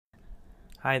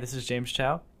Hi, this is James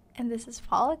Chow. And this is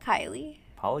Paula Kiley.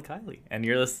 Paula Kiley. And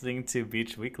you're listening to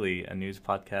Beach Weekly, a news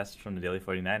podcast from the Daily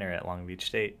 49er at Long Beach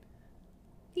State.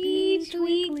 Beach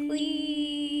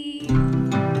Weekly!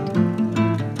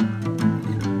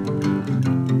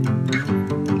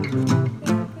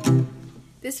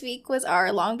 This week was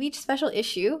our Long Beach special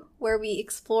issue, where we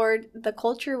explored the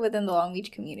culture within the Long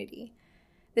Beach community.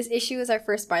 This issue is our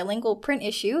first bilingual print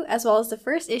issue, as well as the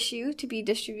first issue to be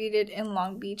distributed in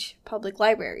Long Beach public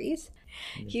libraries.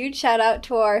 Huge shout out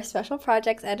to our special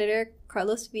projects editor,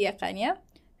 Carlos Villacaña,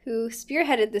 who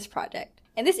spearheaded this project.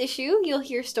 In this issue, you'll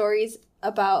hear stories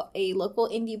about a local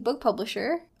indie book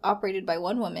publisher, operated by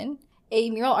one woman, a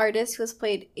mural artist who has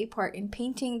played a part in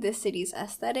painting this city's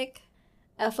aesthetic,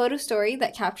 a photo story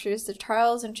that captures the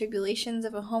trials and tribulations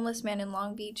of a homeless man in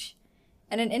Long Beach,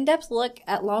 and an in-depth look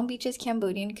at Long Beach's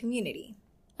Cambodian community.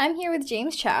 I'm here with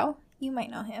James Chow, you might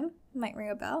know him, might ring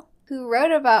a bell, who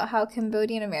wrote about how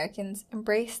Cambodian Americans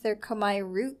embrace their Khmer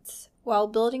roots while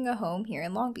building a home here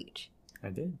in Long Beach. I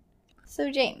did.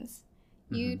 So James,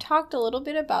 you talked a little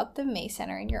bit about the May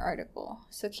Center in your article.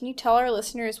 So can you tell our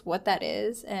listeners what that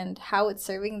is and how it's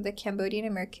serving the Cambodian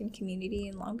American community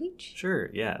in Long Beach? Sure,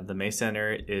 yeah. The May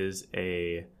Center is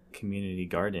a community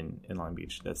garden in Long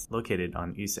Beach that's located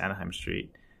on East Anaheim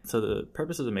Street. So the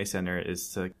purpose of the May Center is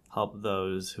to help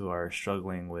those who are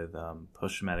struggling with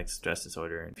post-traumatic stress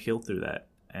disorder and heal through that.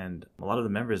 And a lot of the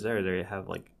members there, they have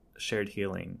like shared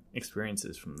healing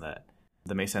experiences from that.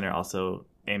 The May Center also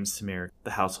aims to mirror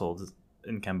the households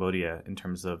in Cambodia in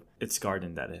terms of its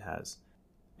garden that it has.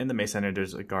 In the May Center,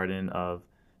 there's a garden of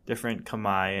different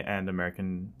Khmer and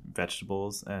American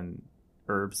vegetables and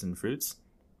herbs and fruits.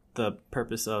 The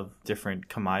purpose of different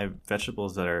Khmer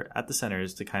vegetables that are at the center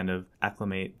is to kind of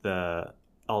acclimate the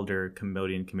elder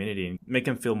Cambodian community and make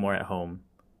them feel more at home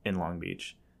in Long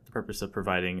Beach. The purpose of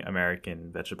providing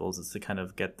American vegetables is to kind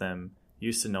of get them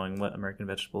used to knowing what American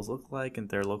vegetables look like in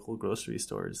their local grocery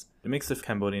stores. It makes the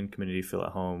Cambodian community feel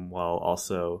at home while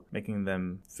also making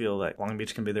them feel like Long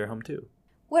Beach can be their home too.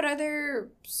 What other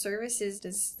services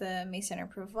does the May Center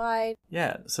provide?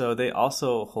 Yeah, so they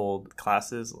also hold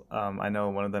classes. I know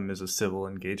one of them is a civil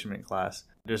engagement class.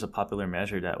 There's a popular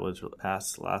measure that was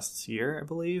passed last year, I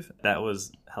believe, that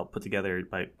was helped put together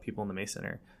by people in the May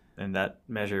Center. And that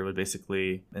measure would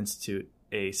basically institute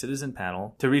a citizen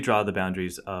panel to redraw the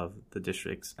boundaries of the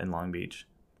districts in Long Beach.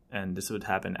 And this would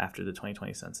happen after the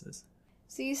 2020 census.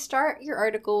 So you start your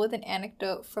article with an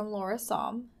anecdote from Laura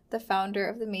Som, the founder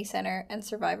of the May Center and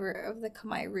survivor of the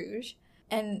Khmer Rouge.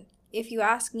 And if you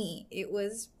ask me, it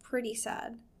was pretty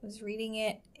sad. I was reading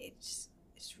it. It's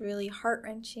really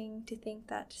heart-wrenching to think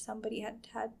that somebody had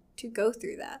to go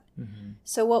through that. Mm-hmm.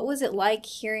 So what was it like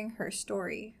hearing her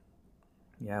story?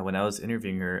 Yeah, when I was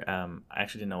interviewing her, I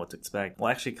actually didn't know what to expect. Well,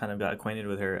 I actually kind of got acquainted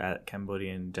with her at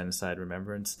Cambodian Genocide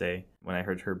Remembrance Day when I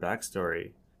heard her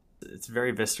backstory. It's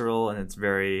very visceral and it's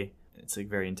very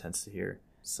intense to hear.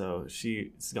 So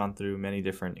she's gone through many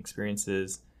different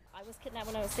experiences. I was kidnapped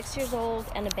when I was 6 years old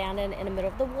and abandoned in the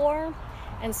middle of the war.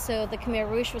 And so the Khmer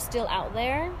Rouge was still out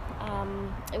there.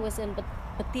 It was in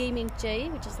Batie Minh Chey,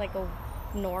 which is like a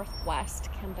northwest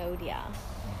Cambodia.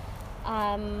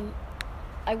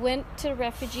 I went to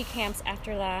refugee camps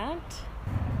after that.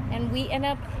 And we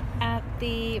ended up at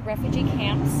the refugee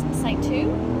camps site 2.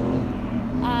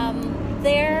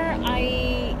 There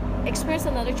I experienced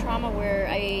another trauma where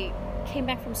I came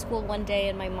back from school one day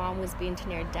and my mom was being to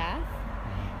near death,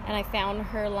 and I found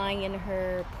her lying in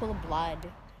her pool of blood.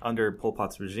 Under Pol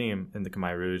Pot's regime in the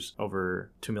Khmer Rouge,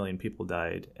 over 2 million people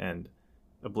died and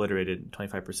obliterated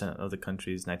 25% of the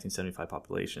country's 1975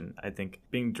 population. I think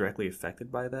being directly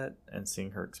affected by that and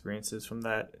seeing her experiences from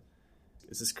that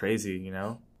is just crazy, you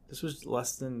know? This was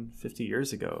less than 50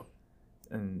 years ago.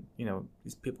 And, you know,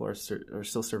 these people are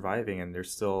still surviving and they're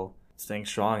still staying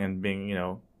strong and being, you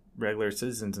know, regular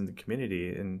citizens in the community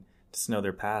and just know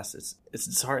their past. It's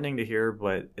disheartening to hear,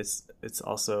 but it's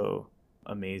also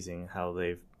amazing how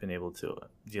they've been able to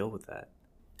deal with that.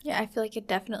 Yeah, I feel like it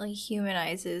definitely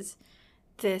humanizes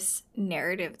this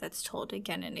narrative that's told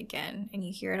again and again, and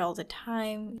you hear it all the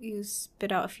time. You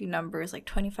spit out a few numbers, like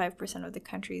 25% of the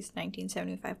country's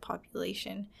 1975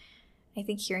 population. I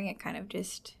think hearing it kind of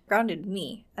just grounded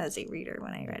me as a reader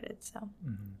when I read it. So,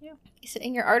 yeah. So,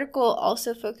 in your article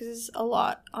also focuses a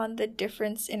lot on the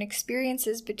difference in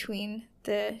experiences between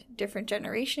the different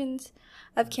generations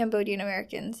of Cambodian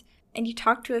Americans. And you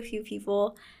talked to a few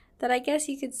people that I guess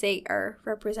you could say are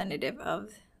representative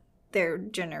of their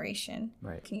generation.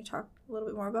 Right. Can you talk a little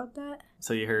bit more about that?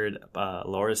 So you heard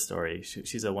Laura's story.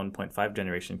 She's a 1.5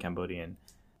 generation Cambodian,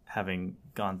 having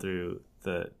gone through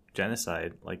the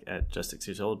genocide like at just 6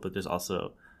 years old, but there's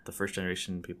also the first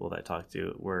generation people that I talked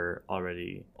to were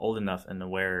already old enough and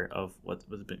aware of what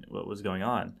was going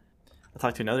on. I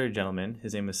talked to another gentleman.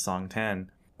 His name is Song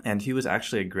Tan, and he was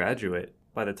actually a graduate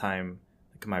by the time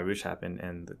the Khmer Rouge happened,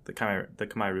 and the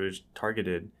Khmer Rouge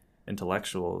targeted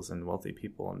intellectuals and wealthy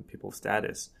people and people of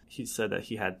status. He said that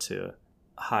he had to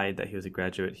hide that he was a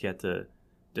graduate. He had to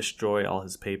destroy all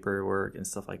his paperwork and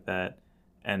stuff like that,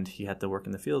 and he had to work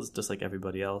in the fields just like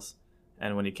everybody else.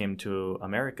 And when he came to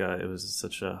America, it was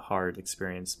such a hard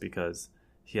experience because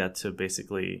he had to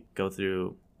basically go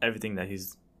through everything that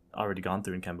he's already gone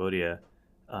through in Cambodia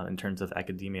in terms of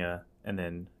academia, and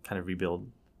then kind of rebuild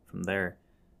from there.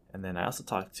 And then I also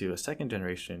talked to a second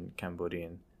generation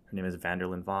Cambodian. Her name is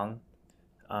Vanderlyn Vong.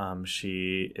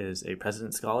 She is a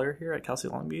president scholar here at Cal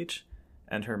State Long Beach,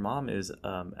 and her mom is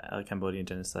a Cambodian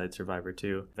genocide survivor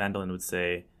too. Vanderlyn would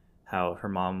say how her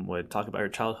mom would talk about her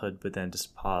childhood, but then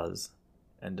just pause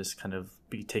and just kind of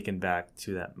be taken back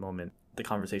to that moment. The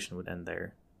conversation would end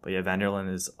there. But yeah,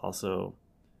 Vanderlyn is also,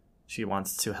 she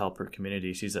wants to help her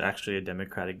community. She's actually a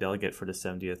Democratic delegate for the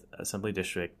 70th Assembly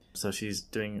District. So she's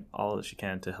doing all that she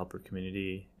can to help her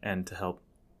community and to help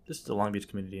just the Long Beach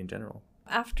community in general.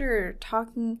 After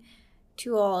talking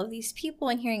to all of these people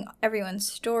and hearing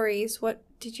everyone's stories, what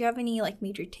did you have any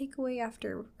major takeaway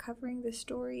after covering this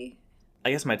story?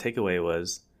 I guess my takeaway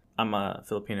was I'm a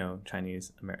Filipino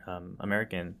Chinese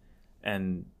American,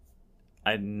 and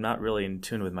I'm not really in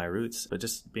tune with my roots, but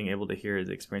just being able to hear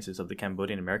the experiences of the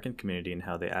Cambodian American community and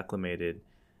how they acclimated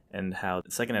and how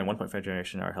the second and 1.5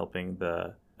 generation are helping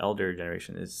the elder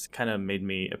generation is kind of made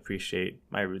me appreciate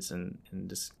my roots and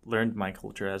just learned my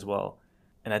culture as well.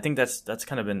 And I think that's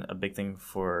kind of been a big thing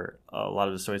for a lot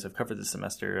of the stories I've covered this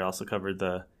semester. I also covered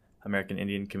the American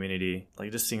Indian community,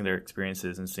 just seeing their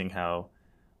experiences and seeing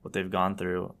what they've gone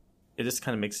through. It just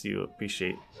kind of makes you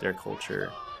appreciate their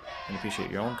culture and appreciate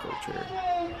your own culture.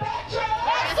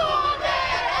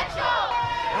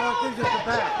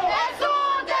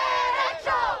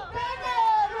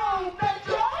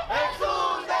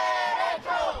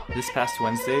 This past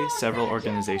Wednesday, several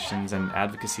organizations and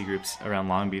advocacy groups around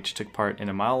Long Beach took part in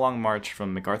a mile-long march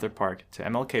from MacArthur Park to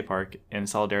MLK Park in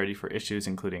solidarity for issues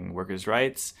including workers'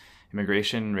 rights,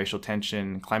 immigration, racial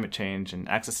tension, climate change, and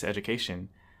access to education.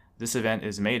 This event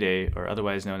is May Day, or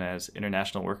otherwise known as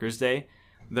International Workers' Day.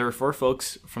 There were 4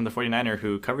 folks from the 49er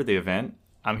who covered the event.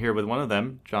 I'm here with one of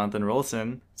them, Jonathan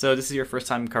Rollison. So this is your first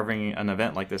time covering an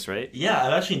event like this, right? Yeah,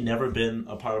 I've actually never been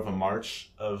a part of a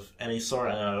march of any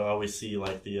sort. I always see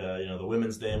the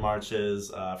Women's Day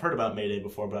marches. I've heard about May Day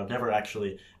before, but I've never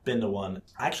actually been to one.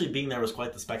 Actually, being there was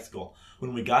quite the spectacle.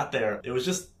 When we got there, it was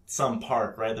just some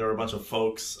park, right? There were a bunch of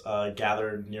folks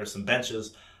gathered near some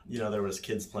benches. There was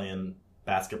kids playing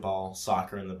basketball,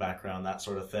 soccer in the background, that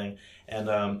sort of thing. And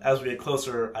as we get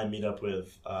closer, I meet up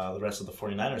with the rest of the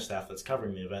 49er staff that's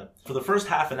covering the event. For the first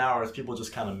half an hour, it's people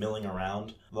just kind of milling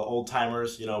around. The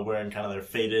old-timers, wearing kind of their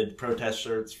faded protest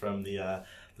shirts from the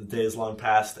days long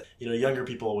past. Younger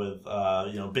people with,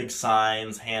 big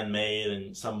signs, handmade,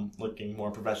 and some looking more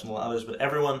professional than others. But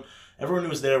everyone who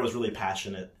was there was really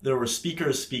passionate. There were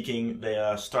speakers speaking.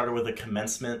 They started with a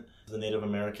commencement, the Native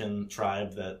American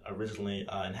tribe that originally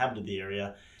inhabited the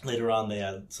area. Later on, they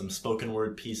had some spoken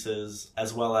word pieces,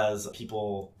 as well as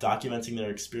people documenting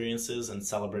their experiences and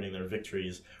celebrating their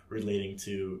victories relating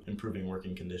to improving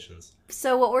working conditions.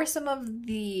 So what were some of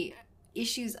the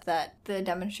issues that the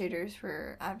demonstrators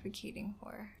were advocating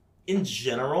for? In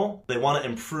general, they want to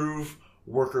improve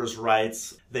workers'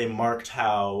 rights. They marked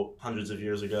how hundreds of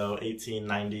years ago,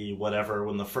 1890, whatever,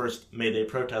 when the first May Day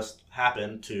protest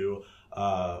happened to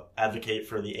advocate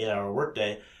for the 8-hour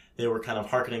workday, they were kind of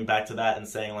hearkening back to that and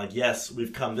saying, yes,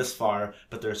 we've come this far,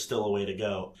 but there's still a way to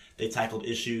go. They tackled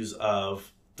issues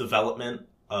of development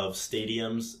of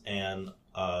stadiums and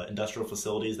industrial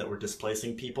facilities that were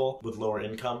displacing people with lower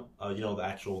income,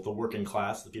 the working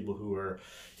class, the people who were,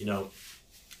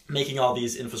 making all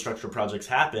these infrastructure projects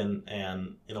happen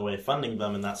and, in a way, funding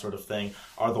them and that sort of thing,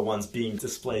 are the ones being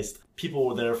displaced. People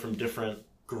were there from different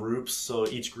groups, so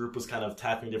each group was kind of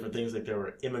tackling different things. There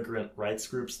were immigrant rights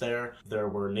groups there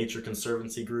were nature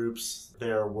conservancy groups,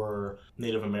 there were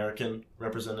Native American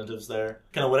representatives there.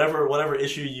 Kind of whatever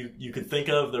issue you could think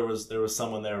of, there was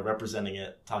someone there representing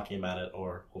it, talking about it,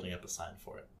 or holding up a sign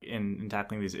for it. In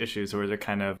tackling these issues, were there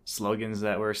kind of slogans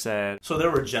that were said? So there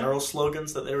were general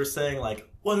slogans that they were saying,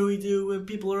 what do we do when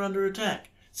people are under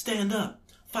attack? Stand up.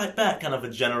 Fight back, kind of a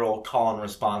general call and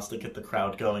response to get the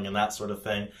crowd going and that sort of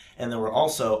thing. And there were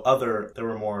also there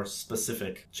were more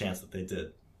specific chants that they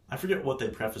did. I forget what they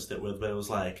prefaced it with, but it was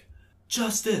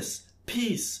justice,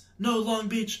 peace, "No Long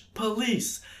Beach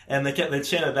police," and they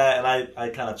chanted that, and I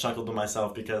kind of chuckled to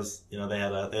myself because they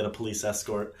had a police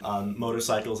escort on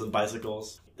motorcycles and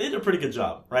bicycles. They did a pretty good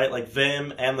job, right? Like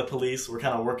them and the police were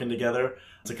kind of working together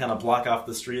to kind of block off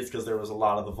the streets because there was a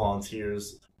lot of the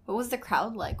volunteers. What was the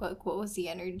crowd like? What was the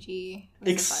energy?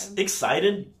 What was the vibe?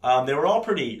 Excited. They were all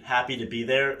pretty happy to be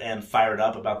there and fired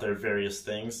up about their various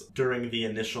things during the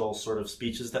initial sort of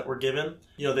speeches that were given.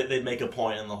 They'd make a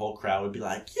point and the whole crowd would be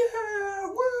like, "Yeah,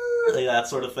 woo!" Like that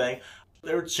sort of thing.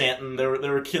 They were chanting. There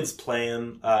were kids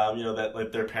playing. That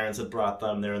like their parents had brought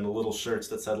them. They're in the little shirts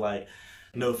that said like,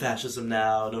 "No fascism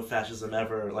now, no fascism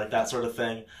ever," like that sort of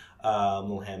thing.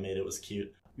 Little handmade. It was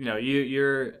cute.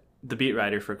 You're the beat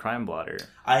writer for Crime Blotter.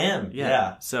 I am,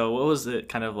 yeah. So what was it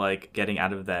kind of like getting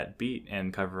out of that beat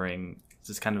and covering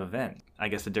this kind of event? I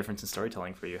guess the difference in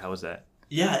storytelling for you. How was that?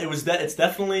 Yeah, it was that. It's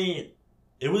definitely,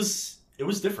 it was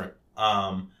different.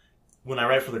 When I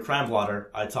write for the Crime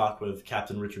Blotter, I talk with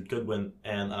Captain Richard Goodwin,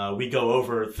 and we go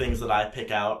over things that I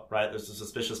pick out, right? There's a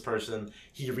suspicious person.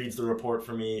 He reads the report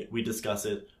for me. We discuss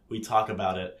it. We talk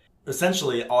about it.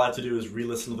 Essentially, all I have to do is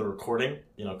re-listen to the recording,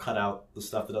 cut out the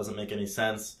stuff that doesn't make any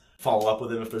sense, follow up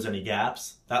with him if there's any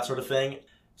gaps, that sort of thing.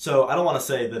 So I don't want to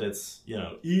say that it's,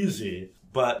 easy,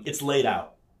 but it's laid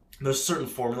out. There's a certain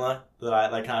formula that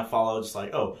I kind of follow, just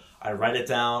like, I write it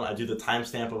down, I do the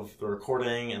timestamp of the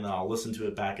recording, and then I'll listen to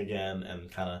it back again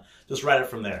and kind of just write it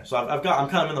from there. So I'm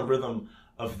kind of in the rhythm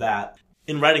of that.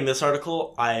 In writing this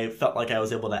article, I felt like I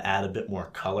was able to add a bit more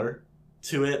color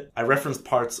to it. I referenced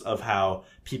parts of how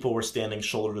people were standing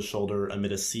shoulder to shoulder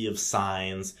amid a sea of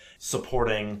signs,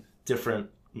 supporting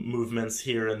different movements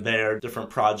here and there, different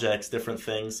projects, different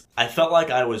things. I felt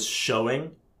like I was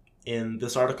showing in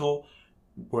this article,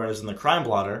 whereas in the Crime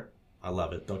Blotter, I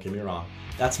love it, don't get me wrong,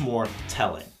 that's more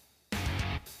telling.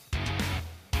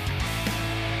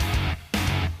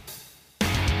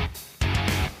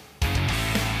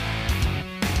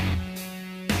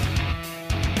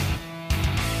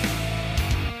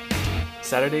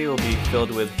 Saturday will be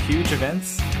filled with huge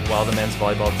events, while the men's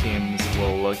volleyball teams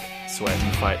will look, sweat,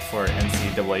 and fight for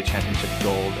NCAA championship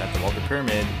gold at the Walter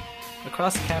Pyramid.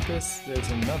 Across campus,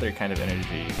 there's another kind of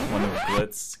energy, one of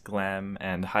glitz, glam,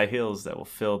 and high heels that will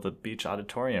fill the beach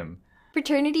auditorium.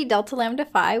 Fraternity Delta Lambda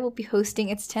Phi will be hosting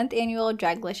its 10th annual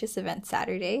Draglicious event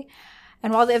Saturday.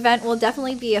 And while the event will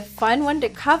definitely be a fun one to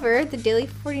cover, the Daily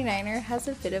 49er has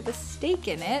a bit of a stake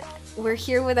in it. We're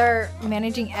here with our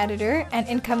managing editor and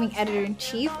incoming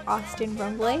editor-in-chief, Austin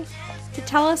Rumbley, to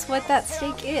tell us what that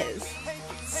stake is.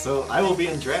 So I will be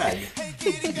in drag.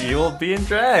 You will be in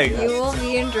drag. You will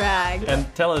be in drag.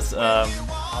 And tell us,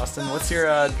 Austin, what's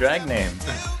your drag name?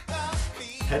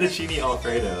 Fettuccine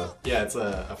Alfredo. Yeah, it's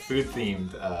a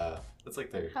food-themed, it's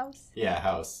like their... House? Yeah,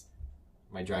 house.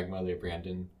 My drag mother,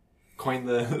 Brandon, coined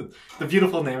the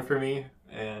beautiful name for me.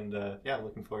 And yeah, I'm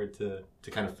looking forward to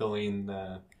kind of filling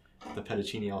the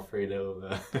Fettuccine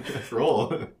Alfredo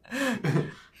role.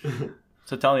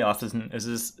 So tell me, Austin,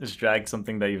 is drag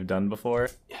something that you've done before?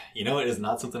 It is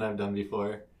not something I've done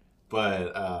before,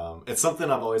 but it's something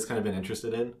I've always kind of been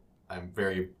interested in. I'm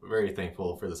very, very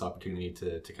thankful for this opportunity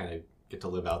to kind of get to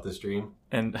live out this dream.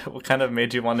 And what kind of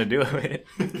made you want to do it?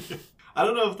 I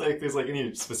don't know if there's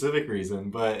any specific reason,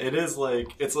 but it is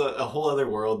it's a whole other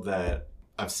world that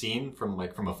I've seen from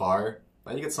afar.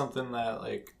 I think it's something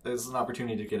that there's an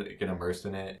opportunity to get immersed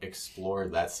in it, explore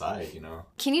that side,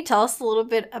 Can you tell us a little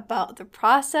bit about the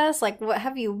process? What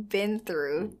have you been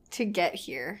through to get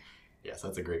here? Yes,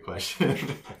 that's a great question.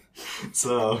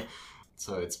 So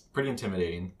it's pretty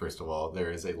intimidating, first of all.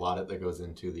 There is a lot that goes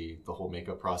into the whole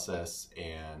makeup process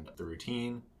and the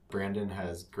routine. Brandon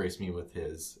has graced me with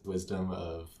his wisdom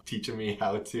of teaching me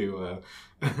how to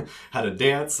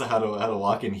dance, how to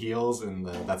walk in heels, and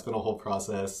that's been a whole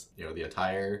process. The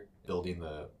attire, building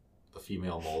the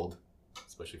female mold,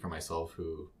 especially for myself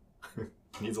who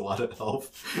needs a lot of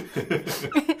help.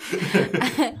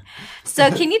 So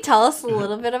can you tell us a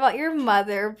little bit about your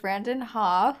mother, Brandon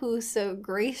Ha, who so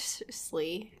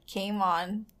graciously came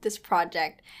on this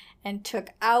project and took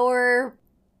our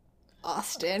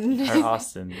Austin,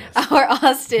 yes. Our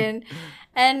Austin,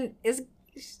 and is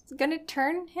going to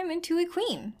turn him into a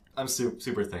queen. I'm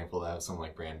super thankful to have someone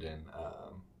like Brandon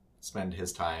spend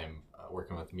his time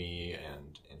working with me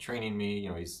and training me.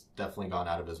 He's definitely gone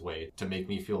out of his way to make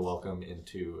me feel welcome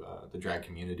into the drag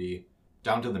community,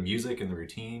 down to the music and the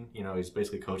routine. He's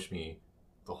basically coached me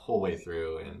the whole way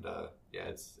through, and yeah,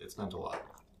 it's meant a lot.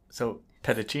 So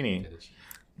Fettuccine.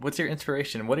 What's your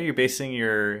inspiration? What are you basing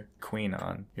your queen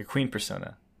on? Your queen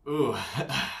persona? Ooh,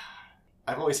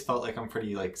 I've always felt like I'm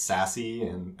pretty sassy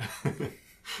and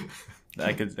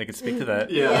I could speak to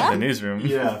that Yeah. in the newsroom.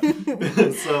 Yeah.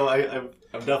 So I'm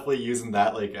definitely using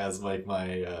that like as like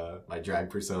my my drag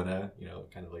persona, you know,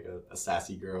 kind of like a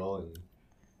sassy girl, and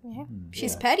Yeah.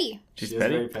 She's Yeah. petty. She's she is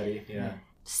petty. very petty. Yeah.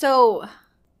 So,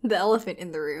 the elephant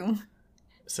in the room.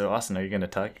 So Austin, are you gonna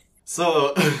tuck?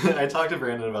 So I talked to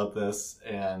Brandon about this,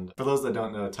 and for those that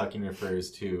don't know, tucking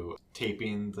refers to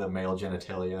taping the male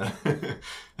genitalia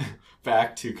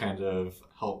back to kind of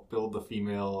help build the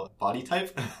female body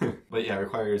type. But yeah, it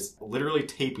requires literally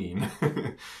taping.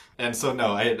 And so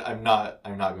no, I'm not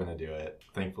going to do it.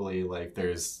 Thankfully, like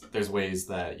there's ways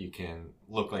that you can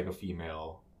look like a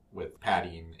female with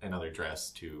padding and other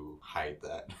dress to hide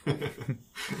that.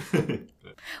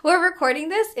 We're recording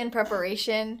this in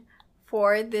preparation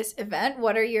for this event.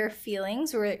 What are your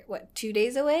feelings? We're 2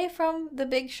 days away from the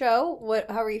big show.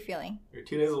 How are you feeling? You're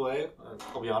 2 days away.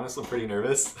 I'll be honest, I'm pretty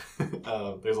nervous.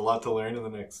 There's a lot to learn in the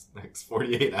next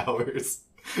 48 hours.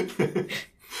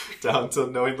 Down to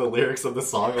knowing the lyrics of the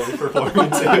song I'll be performing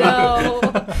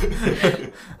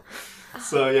to.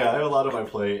 So yeah, I have a lot on my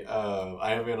plate.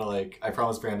 I am gonna I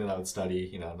promised Brandon I would study.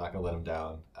 You know, I'm not gonna let him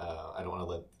down. I don't want to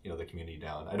let the community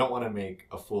down. I don't want to make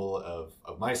a fool of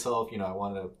myself. You know, I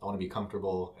want to be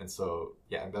comfortable. And so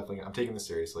yeah, I'm taking this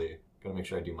seriously. Gonna make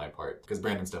sure I do my part because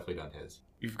Brandon's definitely done his.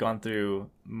 You've gone through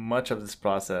much of this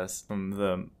process, from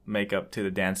the makeup to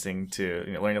the dancing to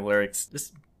learning the lyrics,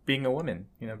 just being a woman,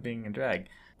 being in drag.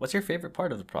 What's your favorite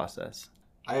part of the process?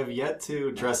 I have yet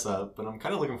to dress up, but I'm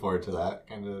kind of looking forward to that.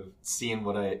 Kind of seeing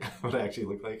what I actually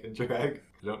look like in drag.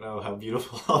 I don't know how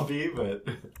beautiful I'll be, but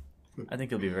I think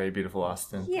you'll be very beautiful,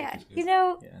 Austin. Yeah,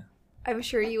 Yeah. I'm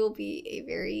sure you will be a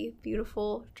very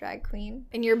beautiful drag queen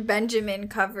in your Benjamin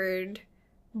covered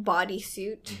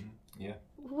bodysuit. Yeah.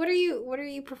 What are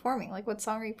you performing? Like, what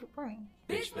song are you performing?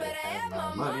 Bitch better have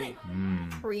my money.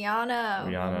 Rihanna.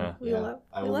 We Yeah. love.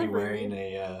 I we will be love wearing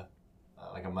her.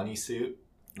 a money suit.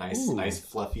 Nice, Ooh. nice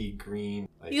fluffy green.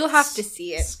 You'll have to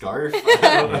see it. Scarf. I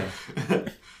don't know.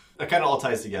 It kind of all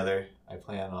ties together. I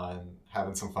plan on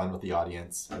having some fun with the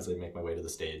audience as I make my way to the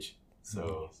stage.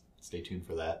 So stay tuned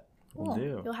for that. Will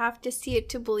do. You'll have to see it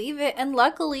to believe it, and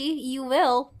luckily you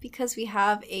will, because we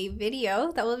have a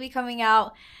video that will be coming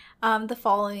out the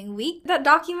following week that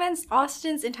documents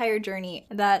Austin's entire journey.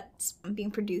 That's being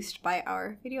produced by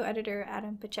our video editor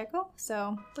Adam Pacheco.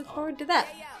 So look forward to that.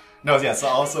 No, yeah, so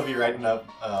I'll also be writing up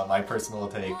my personal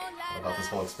take about this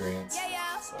whole experience.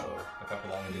 So look out for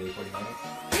that on Daily 49.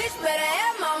 Bitch better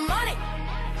have my money.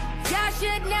 Y'all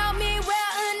should know me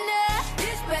well enough.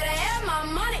 Bitch better have my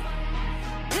money.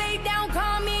 Play down,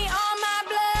 call me on my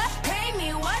blood. Pay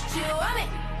me what you want me.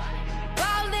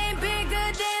 Ballin'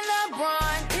 bigger than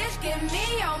LeBron. Bitch, give me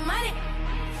your money.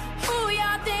 Who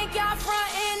y'all think y'all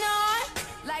frontin' on?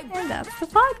 Like, And that's the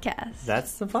podcast.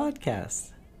 That's the podcast.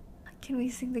 Can we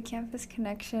sing the Campus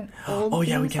Connection? Oh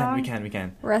yeah, theme we can. song? We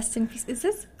can. Rest in peace. Is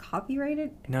this copyrighted?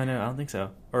 No, I don't think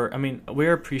so. Or, I mean,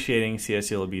 we're appreciating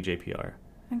CSULB JPR.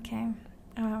 Okay.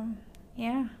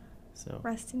 Yeah. So,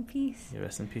 Rest in peace. yeah,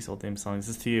 rest in peace, old theme song. This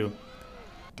is to you.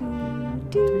 Do,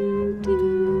 do,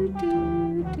 do,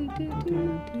 do, do,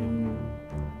 do, do.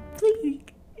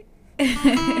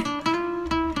 Please.